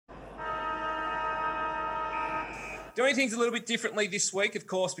Doing things a little bit differently this week, of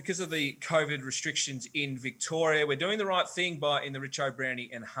course, because of the COVID restrictions in Victoria. We're doing the right thing in the Richo Brownie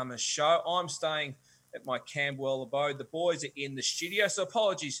and Hummus show. I'm staying at my Camberwell abode. The boys are in the studio, so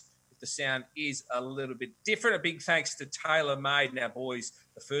apologies if the sound is a little bit different. A big thanks to TaylorMade. Now, boys,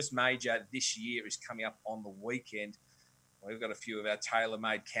 the first major this year is coming up on the weekend. We've got a few of our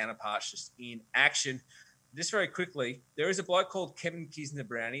TaylorMade counterparts just in action. Just very quickly, there is a bloke called Kevin Kisner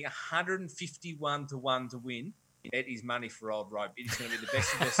Brownie, 151 to 1 to win. Bet his money for Old Rope. It is going to be the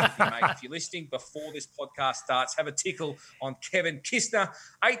best investment you make. If you're listening before this podcast starts, have a tickle on Kevin Kisner.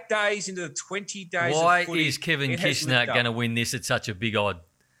 8 days into the 20 days Why of footy. is Kevin Kisner going to win this at such a big odd?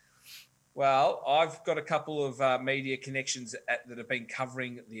 Well, I've got a couple of media connections that have been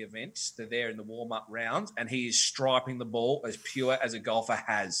covering the event. They're there in the warm-up round, and he is striping the ball as pure as a golfer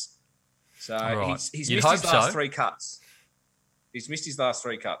has. So right. he's missed his last 3 cuts. He's missed his last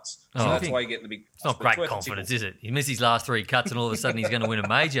 3 cuts. So that's why you get the big... It's not great confidence, is it? He missed his last 3 cuts and all of a sudden he's going to win a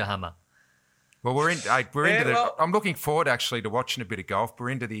major, Hummer. Well, I'm looking forward actually to watching a bit of golf. We're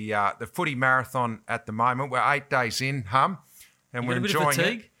into the footy marathon at the moment. We're 8 days in, and we're enjoying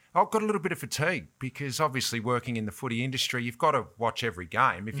it. I've got a little bit of fatigue because obviously working in the footy industry, you've got to watch every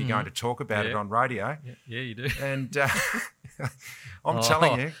game if you're going to talk about it on radio. Yeah, you do. And I'm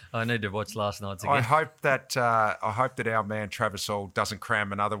telling you, I need to watch last night's again. I hope that our man Travis Hall doesn't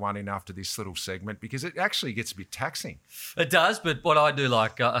cram another one in after this little segment because it actually gets a bit taxing. It does, but what I do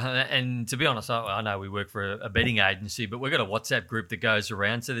like, and to be honest, I know we work for a betting agency, but we've got a WhatsApp group that goes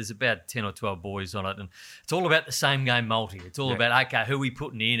around, so there's about 10 or 12 boys on it, and it's all about the same game multi. It's all about, okay, who are we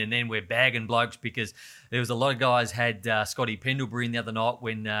putting in, and then we're bagging blokes because there was a lot of guys had Scotty Pendlebury in the other night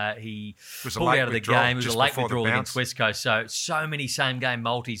when he pulled out of the game. It was a late withdrawal against West Coast. So many same-game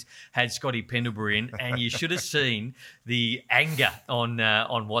multis had Scotty Pendlebury in, and you should have seen the anger on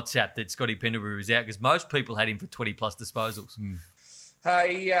WhatsApp that Scotty Pendlebury was out because most people had him for 20-plus disposals.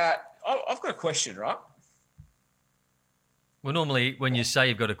 Hey, I've got a question, right? Well, normally when you say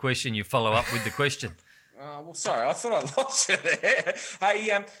you've got a question, you follow up with the question. Well, sorry, I thought I lost you there.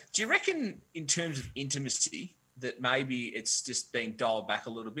 Hey, do you reckon in terms of intimacy that maybe it's just being dialed back a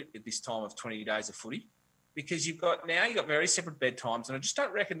little bit at this time of 20 days of footy? Because you've got very separate bedtimes, and I just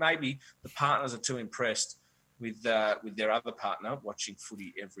don't reckon maybe the partners are too impressed with their other partner watching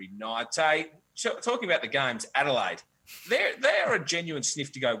footy every night. Hey, talking about the games, Adelaide, they are a genuine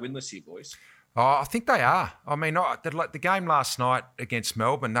sniff to go winless here, boys. Oh, I think they are. I mean, the game last night against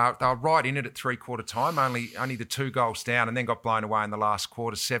Melbourne, they were right in it at 3/4 time, only the 2 goals down, and then got blown away in the last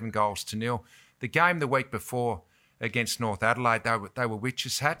quarter, 7-0. The game the week before against North Adelaide, they were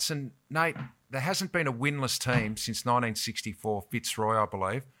witches' hats. And, Nate, there hasn't been a winless team since 1964, Fitzroy, I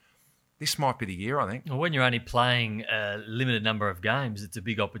believe. This might be the year, I think. Well, when you're only playing a limited number of games, it's a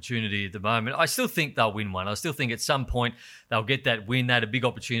big opportunity at the moment. I still think they'll win one. I still think at some point they'll get that win. They had a big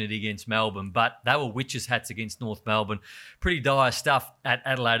opportunity against Melbourne, but they were witches' hats against North Melbourne. Pretty dire stuff at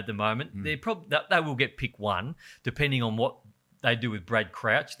Adelaide at the moment. They will get pick 1, depending on what they do with Brad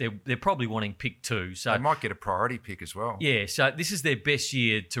Crouch. They're probably wanting pick 2. So they might get a priority pick as well. Yeah, so this is their best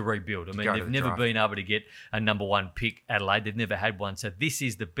year to rebuild. I mean, they've never been able to get a number 1 pick, Adelaide. They've never had one. So this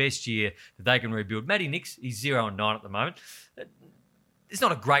is the best year that they can rebuild. Matty Nix, he's 0-9 at the moment. It's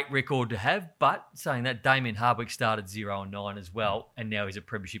not a great record to have, but saying that, Damien Hardwick started 0-9 as well, and now he's a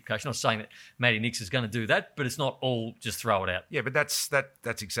premiership coach. Not saying that Matty Nix is going to do that, but it's not all just throw it out. Yeah, but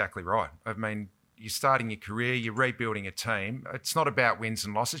that's exactly right. I mean, you're starting your career, you're rebuilding a team. It's not about wins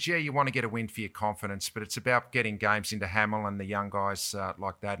and losses. Yeah, you want to get a win for your confidence, but it's about getting games into Hamill and the young guys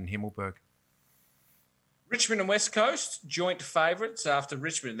like that in Himmelberg. Richmond and West Coast, joint favourites after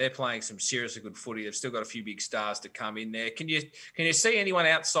Richmond. They're playing some seriously good footy. They've still got a few big stars to come in there. Can you see anyone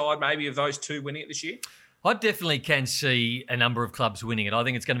outside maybe of those two winning it this year? I definitely can see a number of clubs winning it. I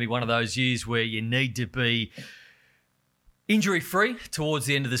think it's going to be one of those years where you need to be injury-free towards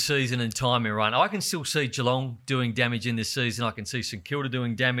the end of the season and timing run. I can still see Geelong doing damage in this season. I can see St Kilda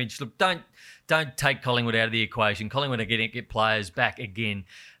doing damage. Look, don't take Collingwood out of the equation. Collingwood are going to get players back again.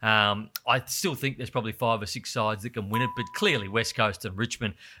 I still think there's probably 5 or 6 sides that can win it, but clearly West Coast and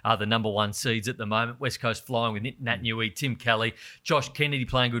Richmond are the number 1 seeds at the moment. West Coast flying with Nat Newey, Tim Kelly, Josh Kennedy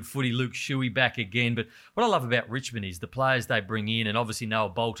playing good footy, Luke Shuey back again. But what I love about Richmond is the players they bring in, and obviously Noah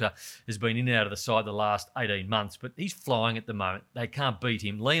Bolter has been in and out of the side the last 18 months, but he's flying at the moment. They can't beat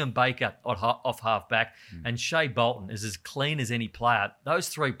him. Liam Baker off half-back, and Shea Bolton is as clean as any player. Those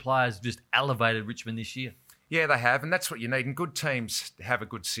 3 players just elevated Richmond this year. Yeah, they have, and that's what you need. And good teams have a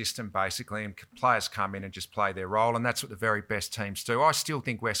good system, basically, and players come in and just play their role, and that's what the very best teams do. I still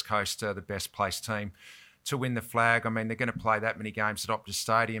think West Coast are the best placed team to win the flag. I mean, they're going to play that many games at Optus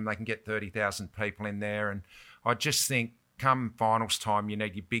Stadium. They can get 30,000 people in there. And I just think come finals time, you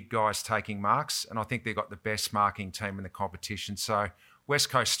need your big guys taking marks. And I think they've got the best marking team in the competition. So West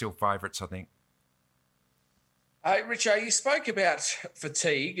Coast still favourites, I think. Richo, you spoke about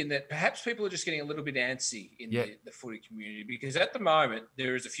fatigue and that perhaps people are just getting a little bit antsy in the footy community because at the moment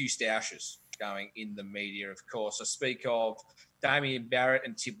there is a few stoushes going in the media, of course. I speak of Damien Barrett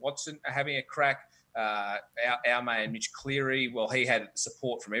and Tim Watson are having a crack. Our man Mitch Cleary, well, he had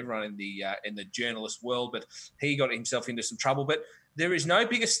support from everyone in the journalist world, but he got himself into some trouble. But there is no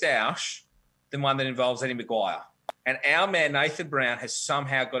bigger stoush than one that involves Eddie Maguire. And our man Nathan Brown has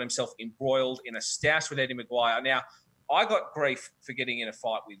somehow got himself embroiled in a stoush with Eddie Maguire. Now, I got grief for getting in a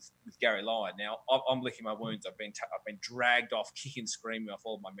fight with Gary Lyon. Now, I'm licking my wounds. I've been dragged off, kicking, screaming off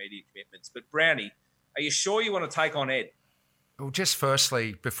all my media commitments. But Brownie, are you sure you want to take on Ed? Well, just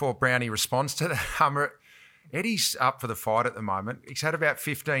firstly, before Brownie responds to that, Eddie's up for the fight at the moment. He's had about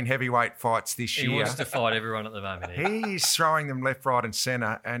 15 heavyweight fights this year. He wants to fight everyone at the moment. He's throwing them left, right and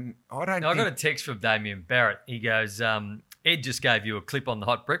centre. And I got a text from Damien Barrett. He goes, Ed just gave you a clip on the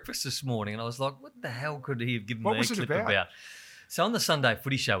hot breakfast this morning. And I was like, what the hell could he have given me a clip about? So on the Sunday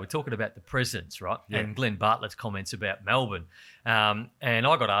Footy Show, we're talking about the presidents, right? Yeah. And Glenn Bartlett's comments about Melbourne. And I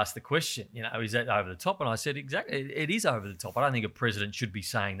got asked the question, is that over the top? And I said, exactly, it is over the top. I don't think a president should be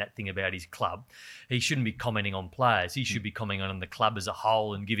saying that thing about his club. He shouldn't be commenting on players. He should be commenting on the club as a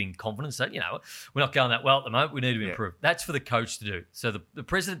whole and giving confidence that, we're not going that well at the moment. We need to improve. That's for the coach to do. So the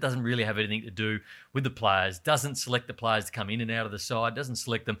president doesn't really have anything to do with the players, doesn't select the players to come in and out of the side, doesn't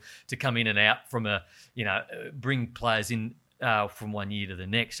select them to come in and out from bring players in from one year to the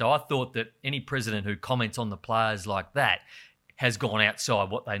next. So I thought that any president who comments on the players like that has gone outside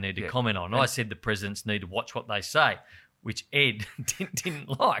what they need to comment on. I said the presidents need to watch what they say, which Ed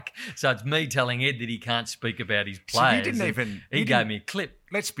didn't like. So it's me telling Ed that he can't speak about his players. So he gave me a clip.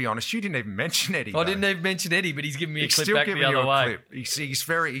 Let's be honest, you didn't even mention Eddie. I didn't even mention Eddie, but he's giving me a clip back the other way. He's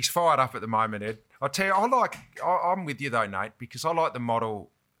fired up at the moment, Ed. I'll tell you, I'm with you though, Nate, because I like the model,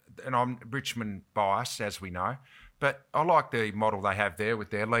 and I'm Richmond biased, as we know. But I like the model they have there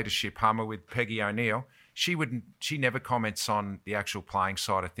with their leadership Hummer with Peggy O'Neill. She never comments on the actual playing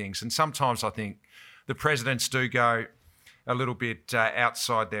side of things. And sometimes I think the presidents do go a little bit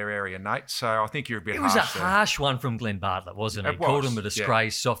outside their area, Nate. So I think you're a bit harsh. It was a harsh one from Glenn Bartlett, wasn't it? He called him a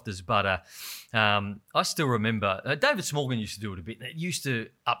disgrace, soft as butter. I still remember, David Smorgan used to do it a bit. It used to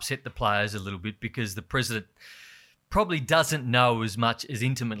upset the players a little bit because the president probably doesn't know as much as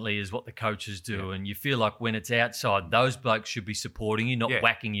intimately as what the coaches do. Yeah. And you feel like when it's outside, those blokes should be supporting you, not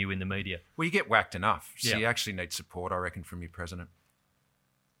whacking you in the media. Well, you get whacked enough. So you actually need support, I reckon, from your president.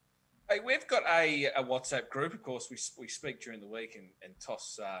 Hey, we've got a WhatsApp group. Of course, we speak during the week and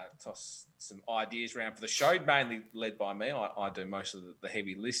toss some ideas around for the show, mainly led by me. I do most of the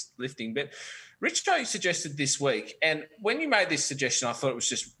heavy lifting. But Rich Joe suggested this week, and when you made this suggestion, I thought it was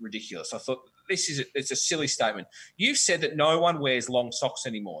just ridiculous. I thought it's a silly statement. You've said that no one wears long socks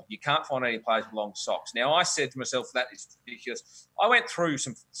anymore. You can't find any players with long socks. Now, I said to myself, that is ridiculous. I went through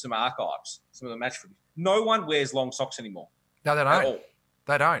some archives, some of the match footage. No one wears long socks anymore. No, they don't. At all.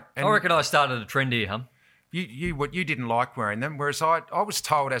 They don't. And I reckon I started a trend here, Hum. You didn't like wearing them, whereas I was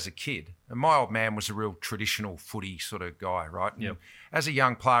told as a kid, and my old man was a real traditional footy sort of guy, right? Yep. As a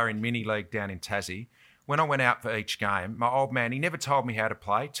young player in mini league down in Tassie, when I went out for each game, my old man, he never told me how to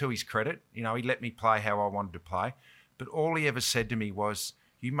play, to his credit. He let me play how I wanted to play. But all he ever said to me was,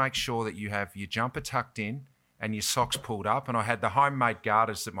 you make sure that you have your jumper tucked in and your socks pulled up. And I had the homemade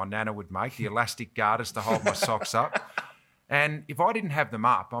garters that my nana would make, the elastic garters to hold my socks up. And if I didn't have them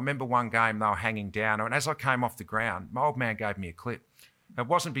up, I remember one game they were hanging down, and as I came off the ground, my old man gave me a clip. It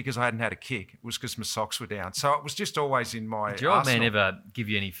wasn't because I hadn't had a kick. It was because my socks were down. So it was just always in my Did your old man ever give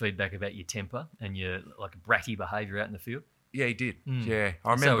you any feedback about your temper and your bratty behaviour out in the field? Yeah, he did. Mm. Yeah.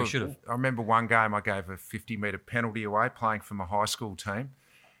 I remember one game I gave a 50-metre penalty away playing for my high school team,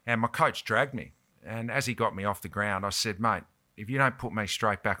 and my coach dragged me. And as he got me off the ground, I said, mate, if you don't put me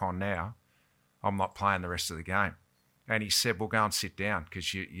straight back on now, I'm not playing the rest of the game. And he said, well, go and sit down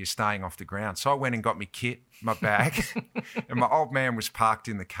because you're staying off the ground. So I went and got my kit, my bag, and my old man was parked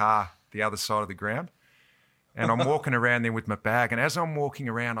in the car the other side of the ground. And I'm walking around there with my bag. And as I'm walking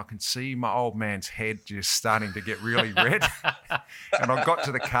around, I can see my old man's head just starting to get really red. And I got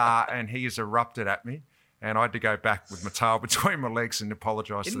to the car and he has erupted at me. and I had to go back with my tail between my legs and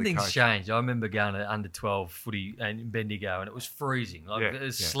apologise to the Things coach. change. I remember going to under 12 footy in Bendigo, and it was freezing. There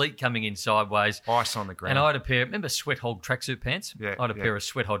was sleet coming in sideways. Ice on the ground. And I had a pair, remember Sweat Hog tracksuit pants? Yeah, I had a pair of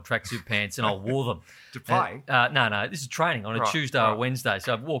Sweat Hog tracksuit pants, and I wore them. To play? No, this is training on a Tuesday or Wednesday.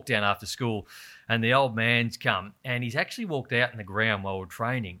 So I've walked down after school, and the old man's come, and he's actually walked out in the ground while we're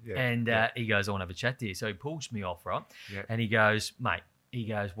training. He goes, I want to have a chat to you. So he pulls me off, right? Yeah. And he goes, mate,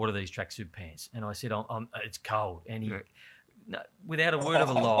 what are these tracksuit pants? And I said, it's cold. And he, without a word of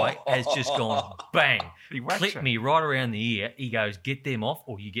a lie, has just gone bang, clipped me right around the ear. He goes, get them off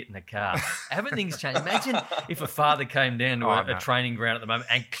or you get in the car. Haven't things changed? Imagine if a father came down to a training ground at the moment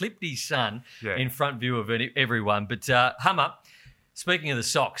and clipped his son in front view of everyone. But Hummer, speaking of the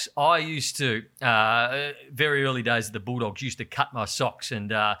socks, I used to, very early days of the Bulldogs, used to cut my socks,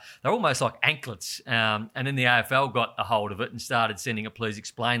 and they're almost like anklets. And then the AFL got a hold of it and started sending a please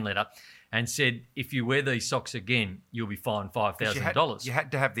explain letter and said, if you wear these socks again, you'll be fined $5,000. You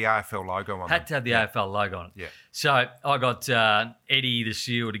had to have the AFL logo on Had to have the AFL logo on it. Yeah. So I got Eddie the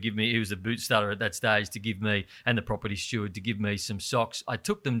Seal to give me, he was the boot starter at that stage, to give me, and the property steward to give me some socks. I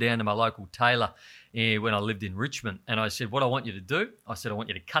took them down to my local tailor when I lived in Richmond, and I said, what I want you to do, I said, I want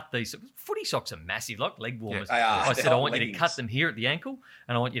you to cut these. Footy socks are massive, like leg warmers. Yeah, I said, I want you to cut them here at the ankle,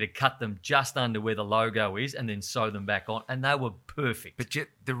 and I want you to cut them just under where the logo is, and then sew them back on. And they were perfect. But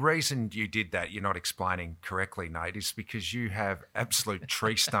the reason you did that, you're not explaining correctly, Nate, is because you have absolute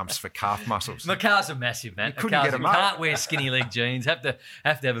tree stumps for calf muscles. My calves are massive, man. You couldn't get them up. Can't wear skinny leg jeans. Have to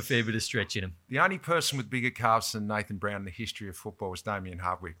have a fair bit of stretch in them. The only person with bigger calves than Nathan Brown in the history of football was Damien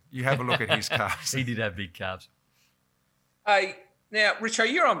Hardwick. You have a look at his calves. He did have big calves. Hey, now,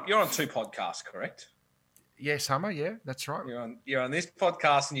 Richo, you're on two podcasts, correct? Yes, Hummer. Yeah, that's right. You're on this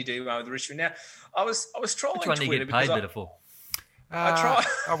podcast and you do one with Richmond. Now, I was trolling Which one do you Twitter get paid better for? I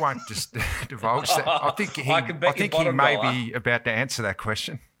won't just divulge that. I think he may be about to answer that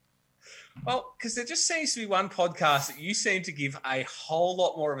question. Well, because there just seems to be one podcast that you seem to give a whole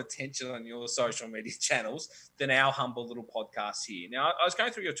lot more of attention on your social media channels than our humble little podcast here. Now, I was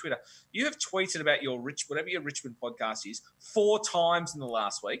going through your Twitter. You have tweeted about whatever your Richmond podcast is 4 times in the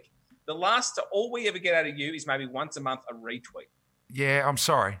last week. All we ever get out of you is maybe once a month a retweet. Yeah, I'm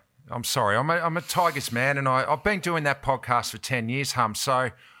sorry. I'm a Tigers man, and I've been doing that podcast for 10 years, Hum.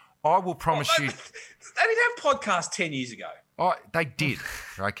 So I will promise you. They didn't have podcasts 10 years ago. They did.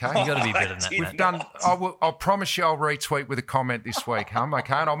 Okay, you got to be better than that. We've done. I'll promise you, I'll retweet with a comment this week, Hum.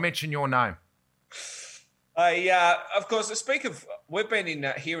 Okay, and I'll mention your name. Of course, we've been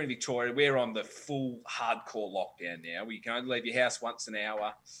in here in Victoria. We're on the full hardcore lockdown now. You can only leave your house once an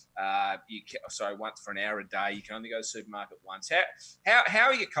hour. Once for an hour a day. You can only go to the supermarket once. How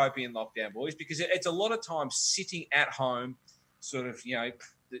are you coping in lockdown, boys? Because it's a lot of time sitting at home. Sort of,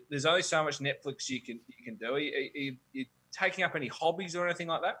 there's only so much Netflix you can do. Are you taking up any hobbies or anything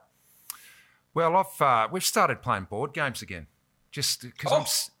like that? Well, we've started playing board games again. Just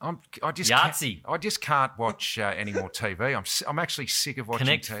because I just can't watch any more TV. I'm actually sick of watching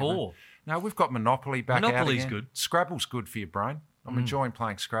Connect TV. 4. No, we've got Monopoly back out Monopoly's again. good. Scrabble's good for your brain. I'm enjoying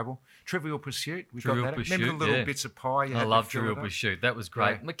playing Scrabble. Trivial Pursuit. Trivial got that. Pursuit, Remember the little bits of pie you had I love to fill Trivial it up? Pursuit. That was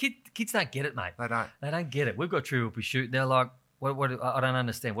great. Yeah. My kids don't get it, mate. They don't. They don't get it. We've got Trivial Pursuit. They're like, what? I don't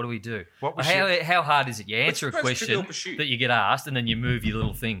understand. What do we do? How hard is it? You answer a question that you get asked, and then you move your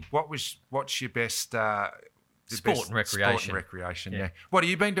little thing. What's your best? Sport and recreation. Yeah. What have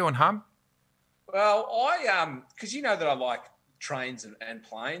you been doing, Hum? Well, because you know that I like trains and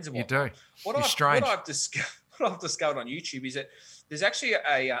planes. And you do. What I've discovered on YouTube is that there's actually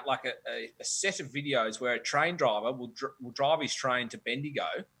a set of videos where a train driver will drive his train to Bendigo,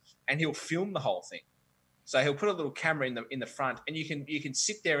 and he'll film the whole thing. So he'll put a little camera in the front, and you can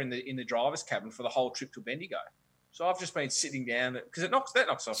sit there in the driver's cabin for the whole trip to Bendigo. So I've just been sitting down because that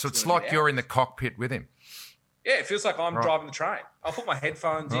knocks off. So it's like you're in the cockpit with him. Yeah, it feels like I'm driving the train. I'll put my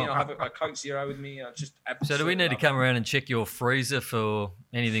headphones in. I'll have a Coke Zero with me. So do we need to come around and check your freezer for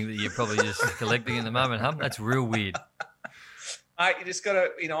anything that you're probably just collecting at the moment, Hum? That's real weird. You just got to,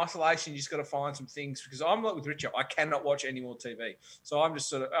 in isolation, you just got to find some things because I'm like with Richard. I cannot watch any more TV. So I'm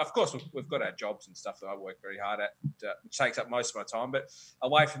just of course, we've got our jobs and stuff that I work very hard at, which takes up most of my time. But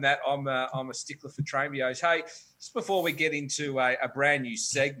away from that, I'm a stickler for train videos. Hey, just before we get into a brand new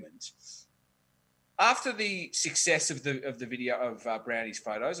segment, after the success of the video of Brownie's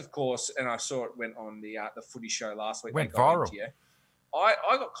photos, of course, and I saw it went on the Footy Show last week. Went viral. I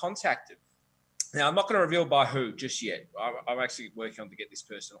got contacted. Now, I'm not going to reveal by who just yet. I'm actually working on to get this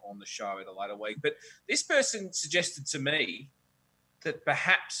person on the show at a later week. But this person suggested to me that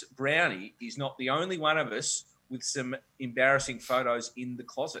perhaps Brownie is not the only one of us with some embarrassing photos in the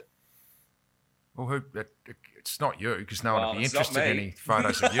closet. Well, it's not you because no one would be it's not interested in me. any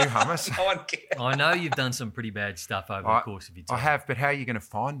photos of you, Hummus. No one cares. I know you've done some pretty bad stuff over the course of your I time. have, but how are you going to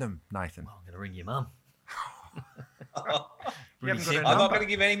find them, Nathan? I'm going to ring your mum. You haven't got a I'm not number. going to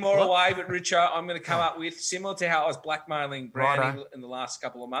give any more away, but Richo, I'm going to come up with, similar to how I was blackmailing Brownie Righto. in the last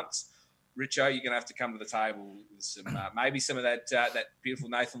couple of months. Richo, you're going to have to come to the table with some, maybe some of that beautiful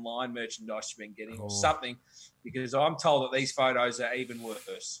Nathan Lyon merchandise you've been getting or something, because I'm told that these photos are even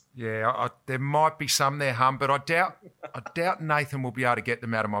worse. Yeah, there might be some there, Hum, but I doubt Nathan will be able to get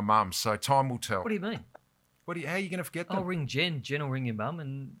them out of my mum. So time will tell. What do you mean? How are you going to forget them? I'll ring Jen. Jen will ring your mum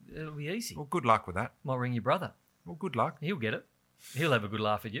and it'll be easy. Well, good luck with that. Might ring your brother. Well, good luck. He'll get it. He'll have a good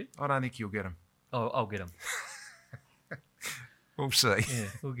laugh at you. I don't think you'll get them. Oh, I'll get him. We'll see. Yeah,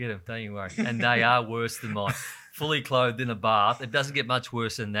 we'll get him. Don't you worry. And they are worse than mine. Fully clothed in a bath. It doesn't get much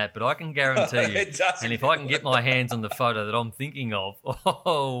worse than that, but I can guarantee you. It doesn't And if I can get my hands on the photo that I'm thinking of,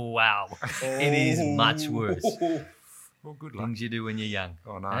 oh, wow. It is much worse. Well, good luck. Things you do when you're young.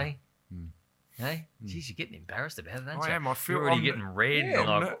 Oh, no. Hey? Hey? Geez, you're getting embarrassed about it, aren't I you? am. I feel You're already I'm- getting red. Yeah, and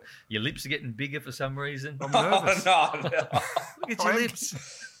I'm like, your lips are getting bigger for some reason. I'm Oh, nervous. no. Look at your lips.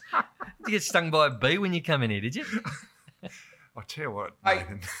 Did you get stung by a bee when you come in here, did you? I'll tell you what, Hey.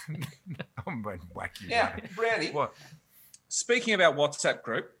 Nathan. I'm being wacky. Now, mate. Brownie, What? speaking about WhatsApp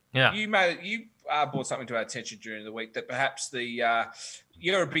group, Yeah. you brought something to our attention during the week that perhaps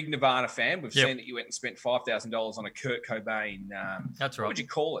you're a big Nirvana fan. We've Yep. seen that you went and spent $5,000 on a Kurt Cobain. That's What right. would you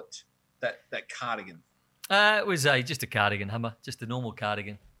call it? That cardigan. It was just a cardigan, Hummer. Just a normal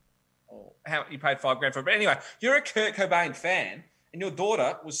cardigan. Or how you paid $5,000 for it. But anyway, you're a Kurt Cobain fan, and your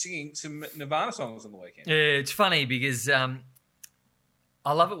daughter was singing some Nirvana songs on the weekend. Yeah, it's funny because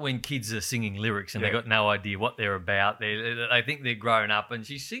I love it when kids are singing lyrics and Yeah. they got no idea what they're about. They think they're grown up, and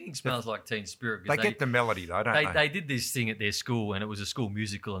she's singing "Smells Like Teen Spirit." 'cause They get the melody, though, don't they? They did this thing at their school, and it was a school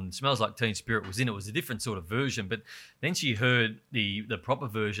musical, and "Smells Like Teen Spirit" was in it. It was a different sort of version, but then she heard the proper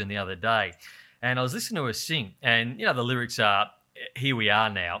version the other day, and I was listening to her sing, and you know the lyrics are "Here we are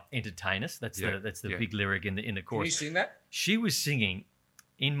now, entertain us." That's Yeah, the yeah. big lyric in the Can you chorus. sing that? She was singing,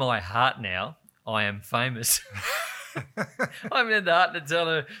 "In my heart now, I am famous." I haven't had the heart to tell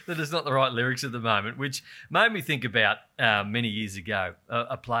her that it's not the right lyrics at the moment, which made me think about many years ago,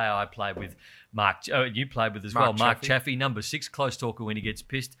 a player I played with, you played with as well, Mark Chaffee, number 6, close talker when he gets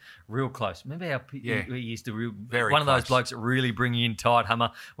pissed, real close. Remember how Yeah. he used to Very one of those close. blokes that really bring you in tight,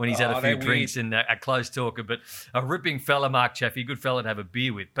 Hummer, when he's had a few they're drinks and a close talker, but a ripping fella, Mark Chaffee, good fella to have a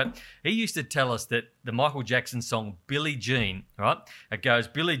beer with. But he used to tell us that the Michael Jackson song Billie Jean, right? It goes,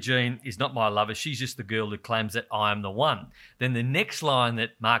 "Billie Jean is not my lover. She's just the girl who claims that I am the one." Then the next line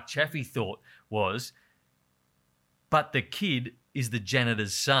that Mark Chaffee thought was, "But the kid is the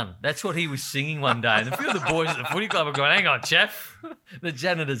janitor's son." That's what he was singing one day. And a few of the boys at the footy club were going, "Hang on, Chaff, the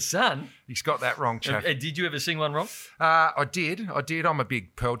janitor's son." He's got that wrong, Chaff. Did you ever sing one wrong? I did. I'm a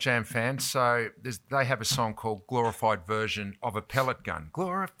big Pearl Jam fan. So they have a song called "Glorified Version of a Pellet Gun."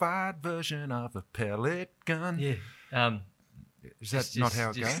 Glorified version of a pellet gun. Yeah. Is that not how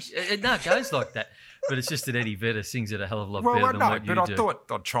it goes? No, it goes like that. But it's just that Eddie Vedder sings it a hell of a lot Well, better I than know, what you but do. I thought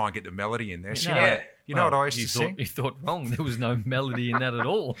I'd try and get the melody in there. So, No. you know what I used you to thought, sing? You thought wrong. There was no melody in that at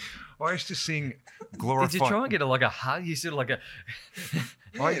all. I used to sing Did "Glorified." you try and get like a hug? You said like a.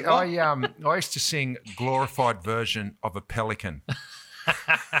 I used to sing "Glorified Version of a Pelican."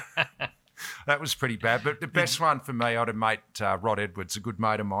 That was pretty bad. But the best one for me, I had a mate, Rod Edwards, a good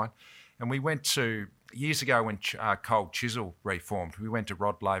mate of mine, and we went to years ago when Cold Chisel reformed. We went to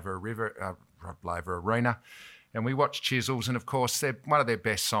Rod Laver Arena, and we watched Chisels, and of course, one of their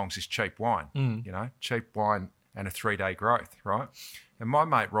best songs is "Cheap Wine." You know, cheap wine and a 3-day growth, right? And my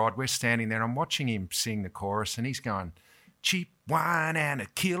mate Rod, we're standing there, and I'm watching him sing the chorus, and he's going, "Cheap wine and a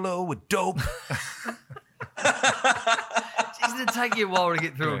kilo of dope." Jeez, it'd take you a while to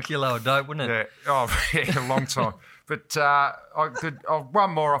get through a kilo of dope, wouldn't it? Yeah, a long time. But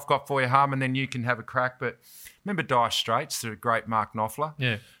one more I've got for you, Hum, and then you can have a crack. But remember Dire Straits, the great Mark Knopfler?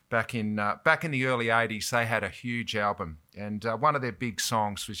 Yeah. Back in the early 80s, they had a huge album. And one of their big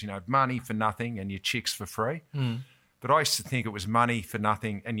songs was, "Money for Nothing and Your Chicks for Free." But I used to think it was "Money for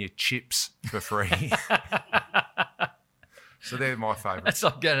Nothing and Your Chips for Free." So they're my favourites. That's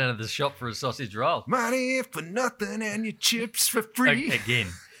like going into the shop for a sausage roll. Money for nothing and your chips for free.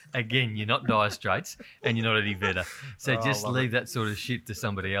 Again, you're not Dire Straits and you're not Eddie Vedder. So just love leave that sort of shit to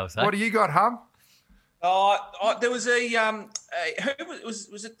somebody else. Hey? What do you got, Hum? There was who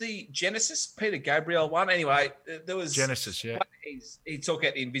was it the Genesis Peter Gabriel one? Anyway, there was Genesis, yeah. He talked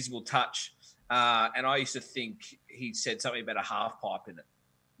about the invisible touch, and I used to think he said something about a half pipe in it,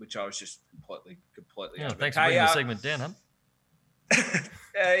 which I was just completely. Yeah, over. thanks for Hey, bringing the segment down, huh?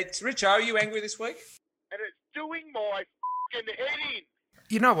 It's Rich O. Are you angry this week? And it's doing my f***ing head in.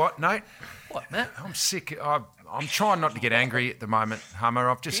 You know what, Nate? What, Matt? I'm sick. I'm trying not to get angry at the moment, Hummer.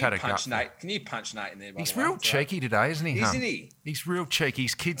 I've just had a gut. Can you punch Nate in there? He's real cheeky today, isn't he, Hum? Isn't he? He's real cheeky.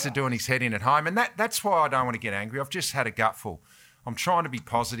 His kids are doing his head in at home, and that's why I don't want to get angry. I've just had a gutful. I'm trying to be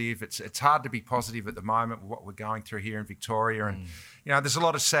positive. It's hard to be positive at the moment with what we're going through here in Victoria, and there's a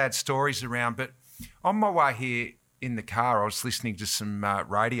lot of sad stories around. But on my way here in the car, I was listening to some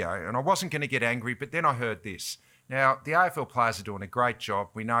radio, and I wasn't going to get angry, but then I heard this. Now, the AFL players are doing a great job.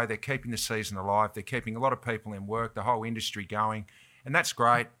 We know they're keeping the season alive. They're keeping a lot of people in work, the whole industry going, and that's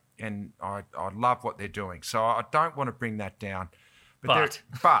great. And I love what they're doing. So I don't want to bring that down. But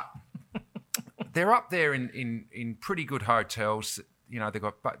they're up there in pretty good hotels. They've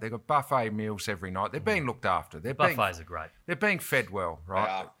got buffet meals every night. They're being looked after. Buffets are great. They're being fed well,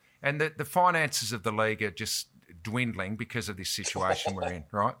 right? And the finances of the league are just dwindling because of this situation we're in,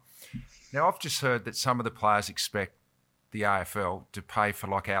 right? Now, I've just heard that some of the players expect the AFL to pay for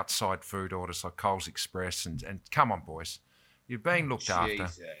like outside food orders like Coles Express and come on, boys. You're being looked after.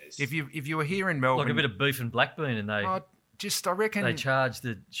 If you were here in Melbourne... Like a bit of beef and black bean and I reckon... They charge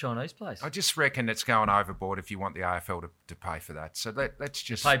the Chinese place. I just reckon it's going overboard if you want the AFL to pay for that. So let's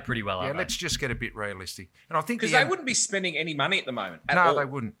just... They pay pretty well, yeah, let's just get a bit realistic. And I think... Because they wouldn't be spending any money at the moment at No, all. they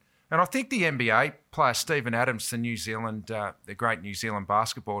wouldn't. And I think the NBA player, Stephen Adams, the great New Zealand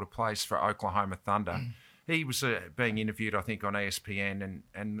basketballer, plays for Oklahoma Thunder. He was being interviewed, I think, on ESPN,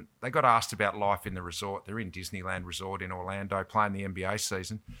 and they got asked about life in the resort. They're in Disneyland Resort in Orlando playing the NBA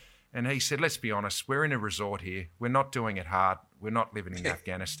season. And he said, let's be honest, we're in a resort here. We're not doing it hard. We're not living in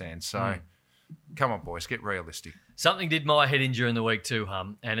Afghanistan. So come on, boys, get realistic. Something did my head in during the week too,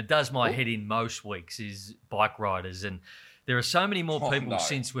 Hum, and it does my head in most weeks, is bike riders. And there are so many more people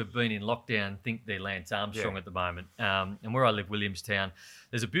since we've been in lockdown think they're Lance Armstrong at the moment. And where I live, Williamstown,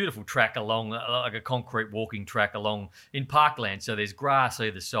 there's a beautiful track along, like a concrete walking track along in Parkland. So there's grass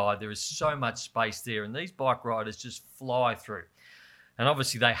either side. There is so much space there. And these bike riders just fly through. And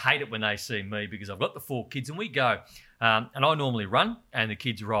obviously they hate it when they see me because I've got the 4 kids and we go. And I normally run and the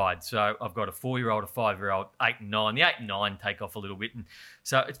kids ride. So I've got a 4-year-old, a 5-year-old, 8 and 9. The 8 and 9 take off a little bit. And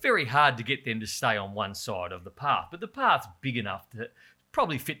so it's very hard to get them to stay on one side of the path. But the path's big enough to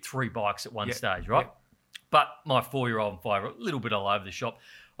probably fit 3 bikes at one stage, right? But my 4-year-old and 5-year-old, a little bit all over the shop.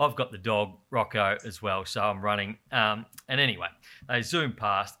 I've got the dog, Rocco, as well, so I'm running. And anyway, they zoom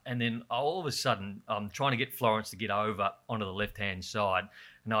past, and then all of a sudden, I'm trying to get Florence to get over onto the left-hand side,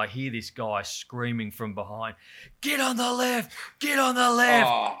 and I hear this guy screaming from behind, "Get on the left! Get on the left!"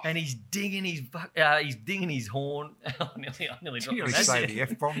 Oh. And he's dinging his horn. I nearly dropped the You say the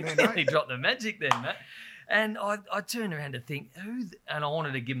F-bomb there, mate? He dropped the magic then, Matt. And I turned around to think, and I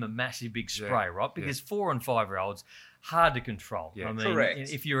wanted to give him a massive big spray, right? Because 4 and 5-year-olds, hard to control. Yeah, I mean, correct.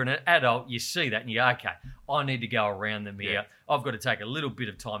 if you're an adult, you see that and you go, okay, I need to go around them here. Yeah. I've got to take a little bit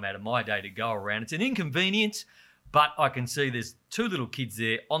of time out of my day to go around. It's an inconvenience, but I can see there's 2 little kids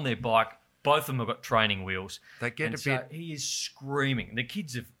there on their bike. Both of them have got training wheels. They get and so he is screaming. The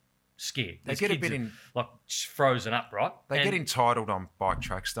kids are scared. They These get a kids bit are, in- like frozen up, right? They get entitled on bike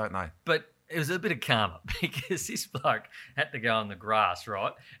tracks, don't they? But it was a bit of karma because this bloke had to go on the grass,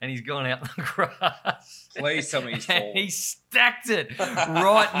 right? And he's gone out on the grass. Please tell me he's And fallen. he stacked it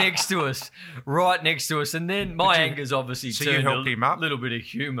right next to us. And then my anger's obviously So you turned helped him up? little bit of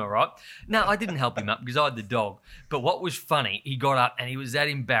humour, right? No, I didn't help him up because I had the dog. But what was funny, he got up and he was that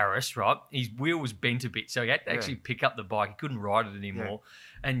embarrassed, right? His wheel was bent a bit, so he had to actually pick up the bike. He couldn't ride it anymore.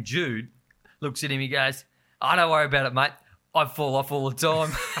 And Jude looks at him, he goes, "Oh, don't worry about it, mate. I fall off all the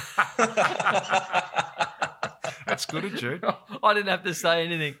time." That's good of Jude. I didn't have to say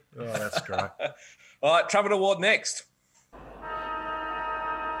anything. Oh, that's great. All right, Trumpet Award next.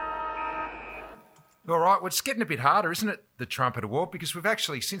 All right, well, it's getting a bit harder, isn't it, the Trumpet Award? Because we've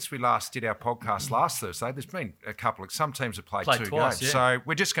actually, since we last did our podcast last Thursday, there's been a couple of, some teams have played 2 twice, games. yeah. So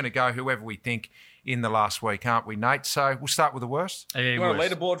we're just going to go whoever we think in the last week, aren't we, Nate? So we'll start with the worst. Yeah, You want a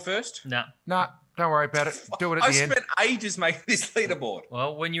leaderboard first? No. No, don't worry about it. Do it at I the end. spent ages making this leaderboard.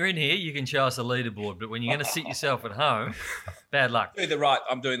 Well, when you're in here, you can show us a leaderboard, but when you're going to sit yourself at home, bad luck.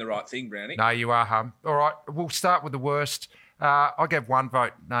 I'm doing the right thing, Brownie. No, you are, Hum. All right, we'll start with the worst. I gave 1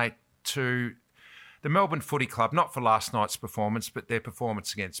 vote, Nate, to the Melbourne Footy Club, not for last night's performance, but their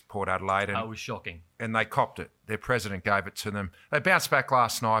performance against Port Adelaide. It was shocking. And they copped it. Their president gave it to them. They bounced back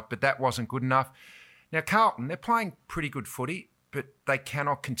last night, but that wasn't good enough. Now, Carlton, they're playing pretty good footy, but they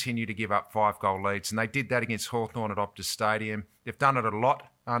cannot continue to give up 5-goal leads. And they did that against Hawthorn at Optus Stadium. They've done it a lot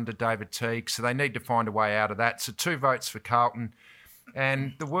under David Teague, so they need to find a way out of that. So 2 votes for Carlton.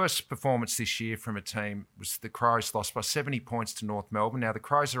 And the worst performance this year from a team was the Crows lost by 70 points to North Melbourne. Now, the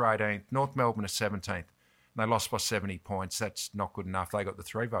Crows are 18th, North Melbourne are 17th. And they lost by 70 points. That's not good enough. They got the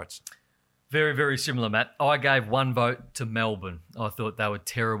 3 votes. Very, very similar, Matt. I gave 1 vote to Melbourne. I thought they were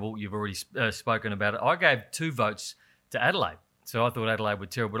terrible. You've already spoken about it. I gave 2 votes to Adelaide. So I thought Adelaide were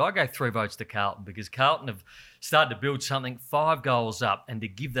terrible. But I gave 3 votes to Carlton because Carlton have started to build something 5 goals up, and to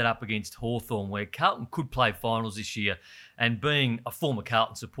give that up against Hawthorn, where Carlton could play finals this year, and being a former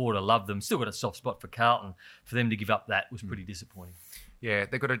Carlton supporter, love them, still got a soft spot for Carlton, for them to give up that was pretty disappointing. Yeah,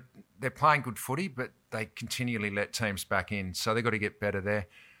 they're playing good footy, but they continually let teams back in. So they've got to get better there.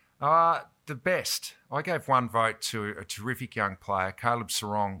 The best, I gave 1 vote to a terrific young player, Caleb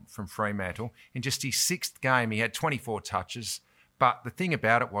Sarong from Fremantle. In just his 6th game, he had 24 touches. But the thing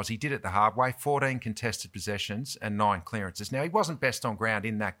about it was he did it the hard way, 14 contested possessions and 9 clearances. Now, he wasn't best on ground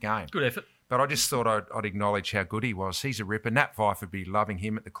in that game. Good effort. But I just thought I'd acknowledge how good he was. He's a ripper. Nat Fyfe would be loving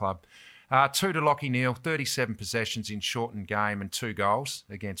him at the club. 2 to Lachie Neale, 37 possessions in shortened game and 2 goals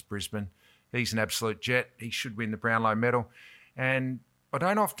against Brisbane. He's an absolute jet. He should win the Brownlow medal. And I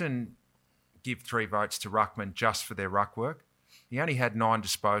don't often give 3 votes to ruckman just for their ruck work. He only had 9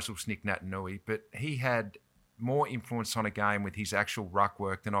 disposals, Nick Naitanui, but he had more influence on a game with his actual ruck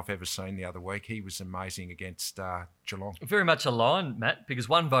work than I've ever seen the other week. He was amazing against Geelong. Very much aligned, Matt, because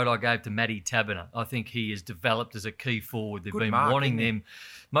 1 vote I gave to Matty Taberner. I think he has developed as a key forward. They've been wanting them.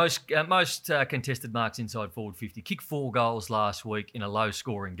 Most contested marks inside forward 50. Kicked 4 goals last week in a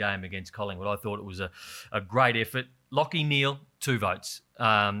low-scoring game against Collingwood. I thought it was a great effort. Lachie Neale, 2 votes.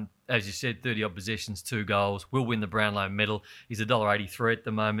 As you said, 30-odd possessions, 2 goals. Will win the Brownlow medal. He's $1.83 at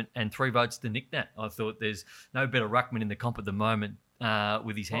the moment, and 3 votes to Nick Nat. I thought there's no better ruckman in the comp at the moment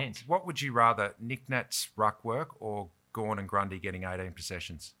with his hands. What would you rather, Nick Nat's ruck work or Gawn and Grundy getting 18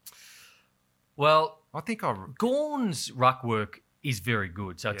 possessions? Well, I think Gawn's ruck work is very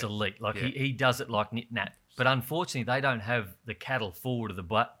good, so it's elite. He does it like Nick Nat. But unfortunately, they don't have the cattle forward of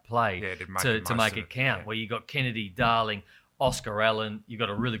the play to make it count. Where you got Kennedy, Darling, Oscar Allen, you've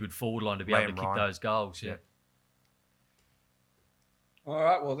got a really good forward line to be able to kick those goals. Yeah. All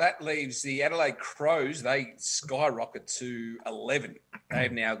right, well, that leaves the Adelaide Crows. They skyrocket to 11.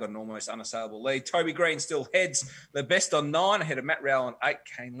 They've now got an almost unassailable lead. Toby Green still heads the best on 9, ahead of Matt Rowell on 8,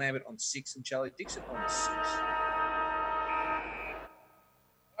 Kane Lambert on 6, and Charlie Dixon on 6.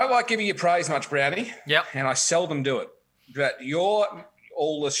 I don't like giving you praise much, Brownie. Yep. And I seldom do it. But your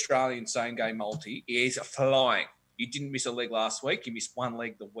All-Australian same-game multi is flying. You didn't miss a leg last week. You missed 1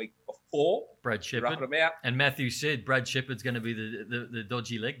 leg the week before. Brad Shepherd. And Matthew said Brad Shepherd's going to be the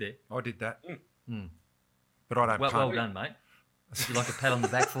dodgy leg there. I did that. But I don't well done, mate. Would you like a pat on the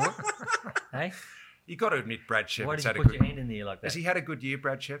back for it? Hey? You got to admit Brad Shepherd's had a good... Why did you put your hand in the air like that? Has he had a good year,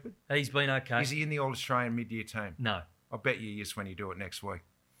 Brad Shepherd? He's been okay. Is he in the All-Australian mid-year team? No. I bet you he is when you do it next week.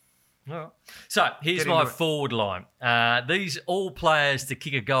 All right. So here's my forward line. These all players to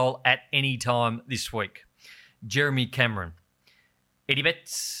kick a goal at any time this week. Jeremy Cameron, Eddie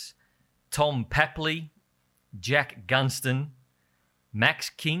Betts, Tom Papley, Jack Gunston, Max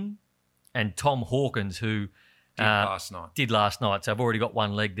King, and Tom Hawkins, who did last night. So I've already got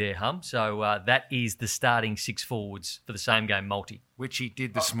 1 leg there, So that is the starting 6 forwards for the same game multi. Which he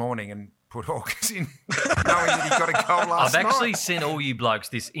did this morning and put Hawkins in, knowing that he got a goal last night. I've actually sent all you blokes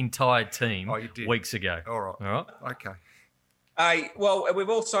this entire team weeks ago. All right. Okay. Well, we've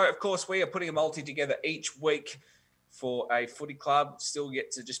also, of course, we are putting a multi together each week for a footy club. Still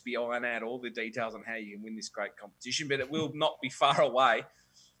yet to just be iron out all the details on how you can win this great competition, but it will not be far away.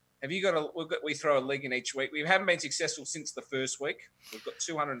 Have you we throw a leg in each week. We haven't been successful since the first week. We've got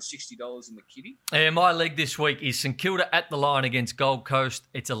 $260 in the kitty. And my leg this week is St Kilda at the line against Gold Coast.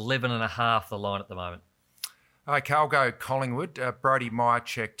 It's 11.5 the line at the moment. Okay, I'll go Collingwood. Brody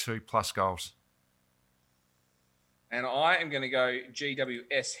Myercheck 2+ goals. And I am going to go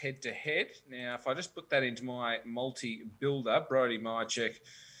GWS head-to-head. Now, if I just put that into my multi-builder, Brody Myercheck,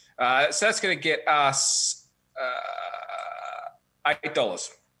 so that's going to get us $8.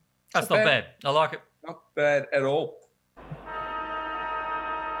 That's not bad. I like it. Not bad at all.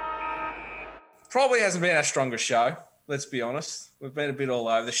 Probably hasn't been our strongest show, let's be honest. We've been a bit all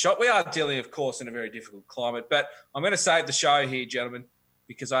over the shop. We are dealing, of course, in a very difficult climate, but I'm going to save the show here, gentlemen,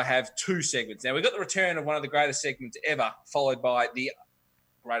 because I have 2 segments. Now, we've got the return of one of the greatest segments ever, followed by the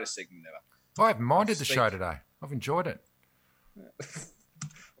greatest segment ever. I haven't minded the show today. I've enjoyed it. I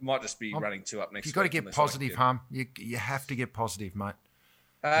might just be running 2 up next week. You've got to get positive, Hum. You have to get positive, mate.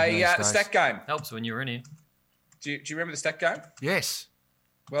 The stack game. Helps when you're in here. Do you remember the stack game? Yes.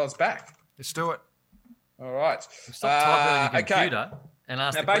 Well, it's back. Let's do it. All right. Stop typing on your computer and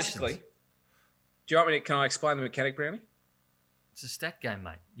ask the basically, questions. Do you want me to, can I explain the mechanic, Brownie? It's a stat game,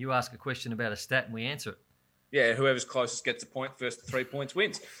 mate. You ask a question about a stat and we answer it. Yeah, whoever's closest gets a point. First 3 points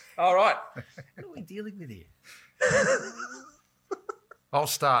wins. All right. What are we dealing with here? I'll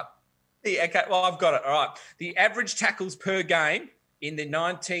start. Yeah, okay, well, I've got it. All right. The average tackles per game in the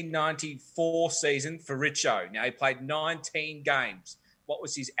 1994 season for Richo. Now, he played 19 games. What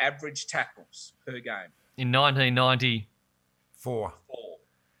was his average tackles per game? In 1990, 4.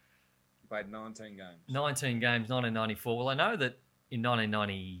 He played 19 games. 19 games, 1994. Well, I know that in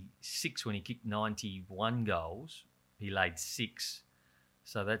 1996, when he kicked 91 goals, he laid 6.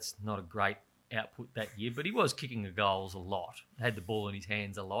 So that's not a great output that year, but he was kicking the goals a lot. Had the ball in his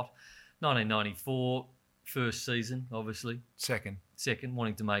hands a lot. 1994, first season, obviously. Second,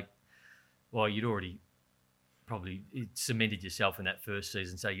 wanting to make... Well, you'd already probably cemented yourself in that first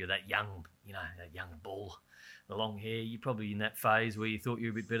season, so you're that young, that young bull, the long hair. You're probably in that phase where you thought you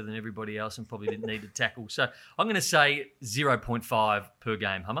were a bit better than everybody else and probably didn't need to tackle. So I'm going to say 0.5 per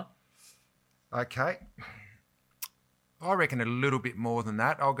game, Hummer. Okay. I reckon a little bit more than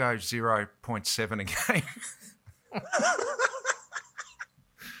that. I'll go 0.7 a game.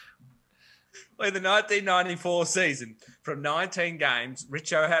 Well, in the 1994 season, from 19 games,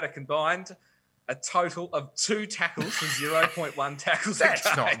 Richo had a total of 2 tackles for 0.1 tackles a game.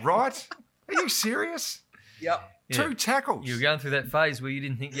 That's not right. Are you serious? Yep. Yeah. 2 tackles. You were going through that phase where you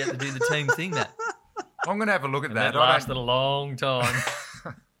didn't think you had to do the team thing, Matt. I'm going to have a look at And that. that lasted a long time.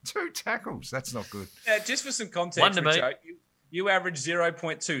 2 tackles. That's not good. Just for some context, One to me. Richo, you averaged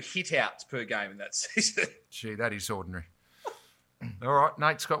 0.2 hit-outs per game in that season. Gee, that is ordinary. All right,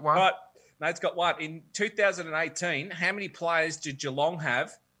 Nate's got one. Right. Nate's got one. In 2018, how many players did Geelong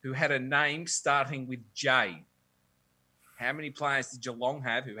have who had a name starting with J? How many players did Geelong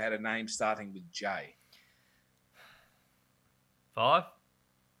have who had a name starting with J? 5?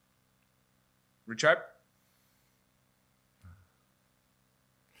 Richo?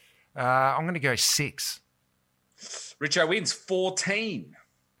 I'm going to go 6. Richo wins 14.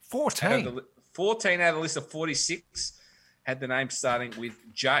 14. 14 out of the list of 46 had the name starting with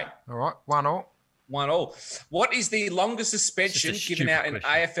J. All right, 1-1. 1-1. What is the longest suspension Just a given out in stupid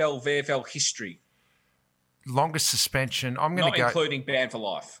question. AFL, VFL history? Longest suspension. I'm going Not to go. including ban for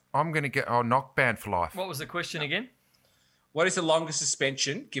life. I'm going to go. Oh, knock ban for life. What was the question again? What is the longest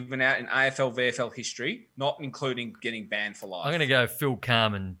suspension given out in AFL, VFL history, not including getting banned for life? I'm going to go Phil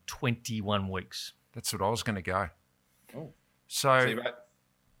Carman, 21 weeks. That's what I was going to go. Oh. So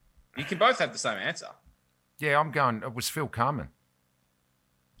You can both have the same answer. yeah, I'm going. It was Phil Carman.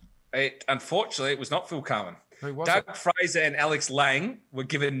 Unfortunately, it was not Phil Carman. Who was Doug it? Fraser and Alex Lang were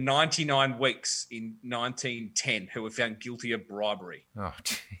given 99 weeks in 1910, who were found guilty of bribery. Oh,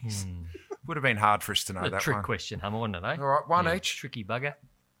 jeez. Would have been hard for us to know A that trick one. question, Hummer, wasn't it, eh? All right, one Yeah, each. Tricky bugger.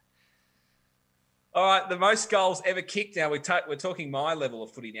 All right, the most goals ever kicked. Now, we're talking my level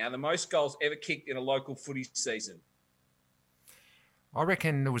of footy now. The most goals ever kicked in a local footy season. I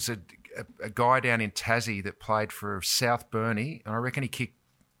reckon there was a guy down in Tassie that played for South Burnie, and I reckon he kicked.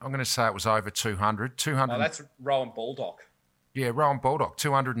 I'm going to say it was over 200. 200. Oh, that's Rowan Baldock. Yeah, Rowan Baldock,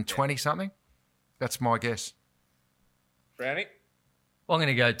 220 something. That's my guess. Brownie? Well, I'm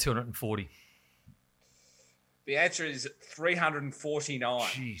going to go 240. The answer is 349.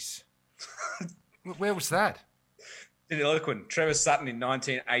 Jeez. Where was that? In Iloquin, Trevor Sutton in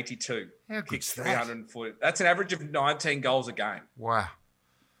 1982. How Kicked good's that? 340. That's an average of 19 goals a game. Wow.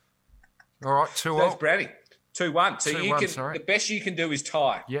 All right, 2-0. So that's Brownie. 2-1. So 2-1, sorry. the best you can do is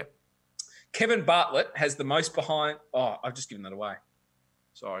tie. Yep. Kevin Bartlett has the most behind. Oh, I've just given that away.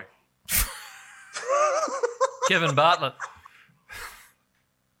 Sorry. Kevin Bartlett.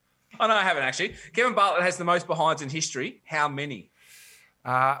 Oh, no, I haven't actually. Kevin Bartlett has the most behinds in history. How many?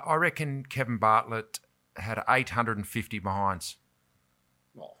 I reckon Kevin Bartlett had 850 behinds.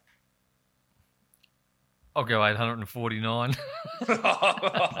 Oh. I'll go 849.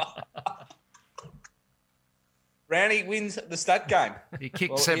 Brownie wins the stud game. He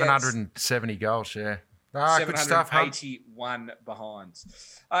kicked Well, 770 goals, yeah. Ah, good stuff, Hunt. 781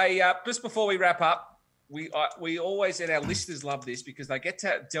 behinds. Just before we wrap up, we always, and our listeners love this because they get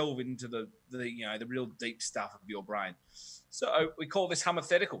to delve into the real deep stuff of your brain. So we call this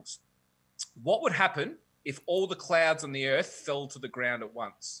hypotheticals. What would happen if all the clouds on the earth fell to the ground at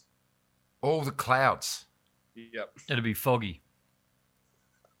once? All the clouds. Yep. It'd be foggy.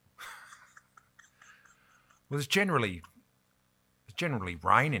 Well, there's generally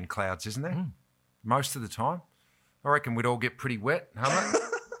rain in clouds, isn't there? Most of the time. I reckon we'd all get pretty wet, huh?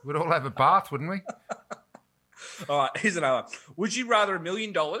 We'd all have a bath, wouldn't we? All right, here's another one. Would you rather $1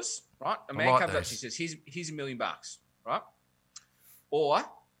 million, right? A man like comes up those. to you and says, here's $1 million, right? Or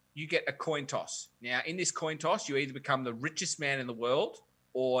you get a coin toss. Now, in this coin toss, you either become the richest man in the world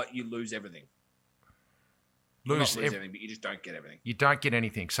or you lose everything. Not lose everything, but you just don't get everything. You don't get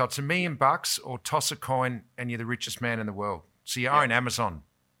anything. So it's $1 million or toss a coin and you're the richest man in the world. So you own Amazon,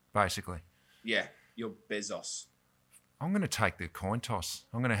 basically. Yeah, you're Bezos. I'm going to take the coin toss.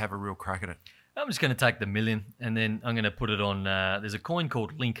 I'm going to have a real crack at it. I'm just going to take the $1 million and then I'm going to put it on. There's a coin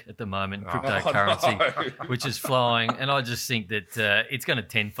called Link at the moment, cryptocurrency, which is flying. And I just think that it's going to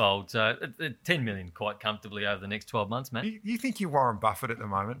tenfold. So 10 million quite comfortably over the next 12 months, Matt. You think you're Warren Buffett at the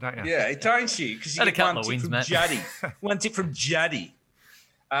moment, don't you? Yeah, don't you? Because you Had a get couple one of tip wins, from Matt. Juddy. One tip from Juddy.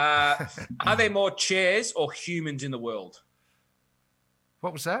 Are there more chairs or humans in the world?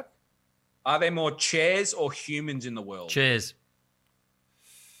 What was that? Are there more chairs or humans in the world? Cheers.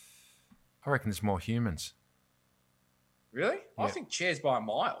 I reckon there's more humans. Really? Yeah. I think chairs by a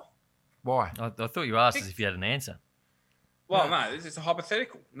mile. Why? I thought you asked us if you had an answer. Well, no, it's a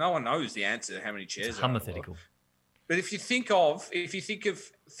hypothetical. No one knows the answer to how many chairs It's there are in the hypothetical. world. But if you think of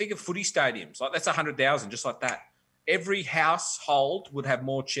footy stadiums, like that's 100,000, just like that. Every household would have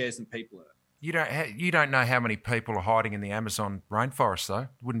more chairs than people in it. You don't know how many people are hiding in the Amazon rainforest, though.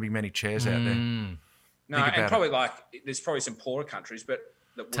 Wouldn't be many chairs out there. Mm. No, Think about and probably there's probably some poorer countries, but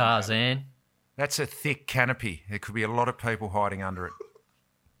that wouldn't have it. Tarzan. That's a thick canopy. There could be a lot of people hiding under it.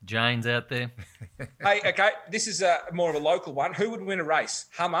 Jane's out there. Hey, okay, this is more of a local one. Who would win a race,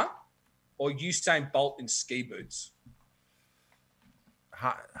 Hummer or Usain Bolt in ski boots?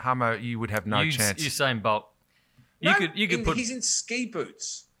 Hummer, you would have no chance. Usain Bolt. You could put. He's in ski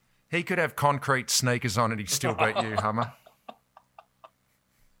boots. He could have concrete sneakers on and he'd still beat you, Hummer.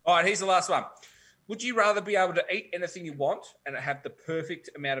 All right, here's the last one. Would you rather be able to eat anything you want and have the perfect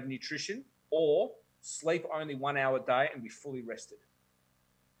amount of nutrition, or sleep only 1 hour a day and be fully rested?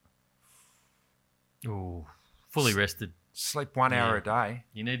 Ooh, fully rested. Sleep 1 hour a day.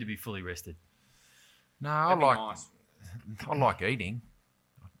 You need to be fully rested. No, That'd be nice. I like eating.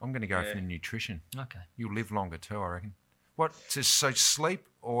 I'm going to go for the nutrition. Okay. You'll live longer too, I reckon. So sleep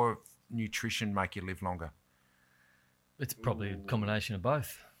or nutrition make you live longer? It's probably a combination of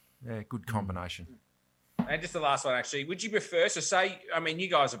both. Yeah, good combination. And just the last one, actually. Would you prefer, you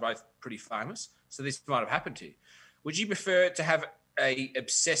guys are both pretty famous, so this might have happened to you. Would you prefer to have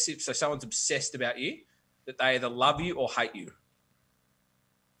so someone's obsessed about you, that they either love you or hate you?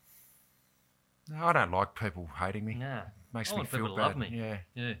 No, I don't like people hating me. Nah. Makes I me want feel people bad. to love me. Yeah.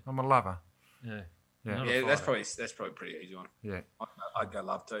 Yeah. I'm a lover. Yeah. Yeah. Not a Yeah, that's fighter. probably a pretty easy one. Yeah. I'd go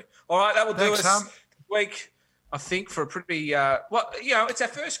love too. All right, that will do Thanks, us Hum. this week, I think, for a pretty it's our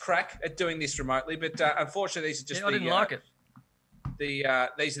first crack at doing this remotely, but unfortunately these are just I didn't like it. These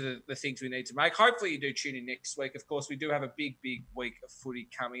are the things we need to make. Hopefully you do tune in next week. Of course, we do have a big week of footy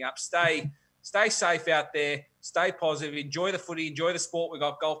coming up. Stay safe out there. Stay positive. Enjoy the footy. Enjoy the sport. We've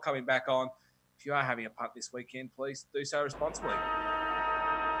got golf coming back on. If you are having a punt this weekend, please do so responsibly.